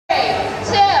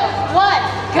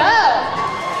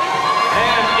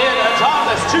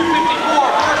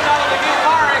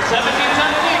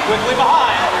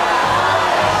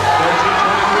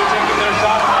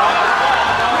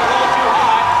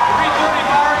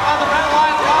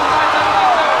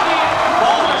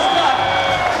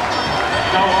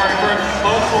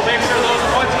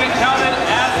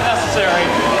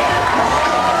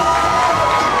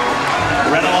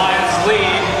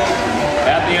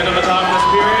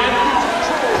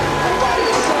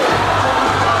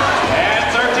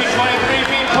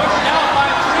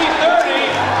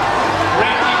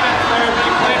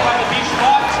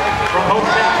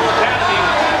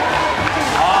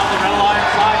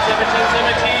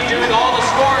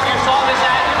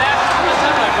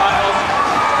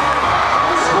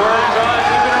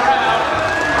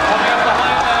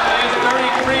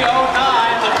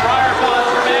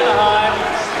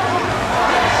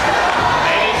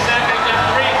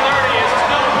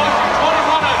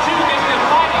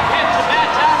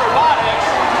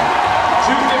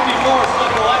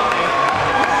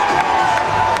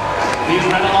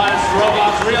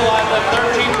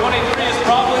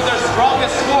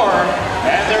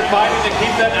And they're fighting to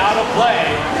keep them out of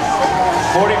play.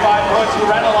 45 points to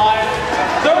Red Alliance,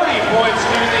 30 points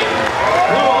to the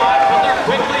Blue Alliance, but they're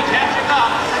quickly catching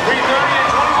up. 3:30 and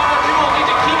 21:02 will need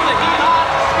to keep the heat on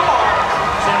to score.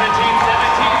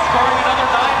 17-17, scoring another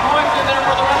 9 points in there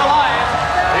for the Red Alliance.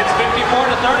 It's 54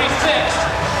 to 36.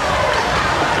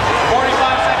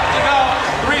 45 seconds to go.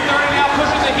 3:30 now,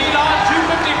 pushing the heat on.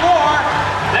 2:54.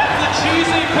 That's the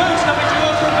cheesy boost coming to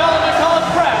us from Bellarmine College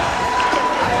Prep.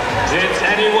 It's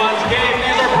anyone's game.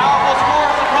 These are powerful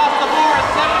scores across the board.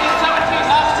 17-17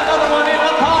 knocks another one in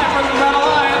up high for the Red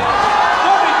Alliance.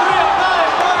 33 of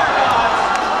 9 Fire Gods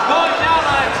going down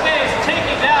on its face,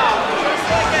 taking down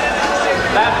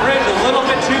that bridge a little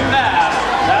bit too fast.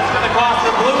 That's going to cost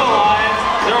the Blue Alliance.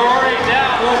 They're already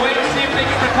down. We'll wait and see if they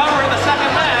can recover in the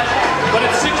second match. But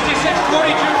it's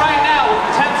 66-42 right now with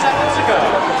 10 seconds to go.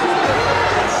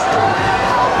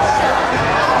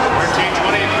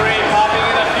 13-23 popping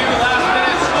in a few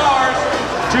last-minute scores.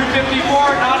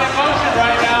 2:54 not in motion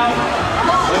right now.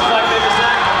 Looks like they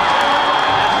decided.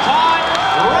 That's time.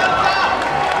 Runs out.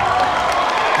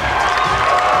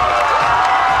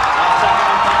 Outside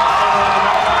of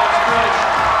the Alliance bridge.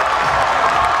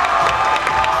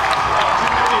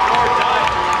 2:54 died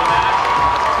during the match.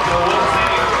 So we'll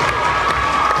see.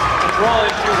 Control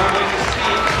issue. We'll wait to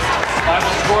see.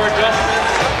 Final score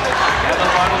adjustments. And the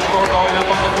final score going up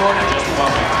on the board in just a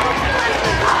moment.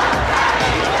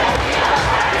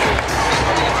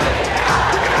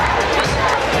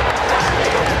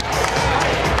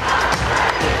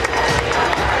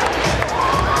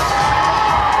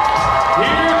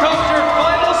 Here comes your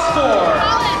final score.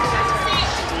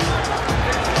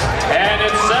 And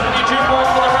it's 72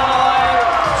 points for the Red Alliance,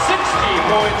 60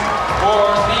 points for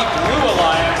the Blue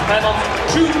Alliance. Penalty,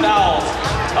 2 fouls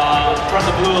from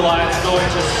the Blue Alliance going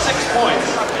to 6 points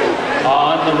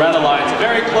on the Red Alliance. A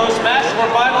very close match for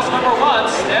finals number 1.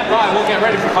 Stand by, we'll get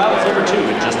ready for finals number 2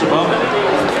 in just a moment.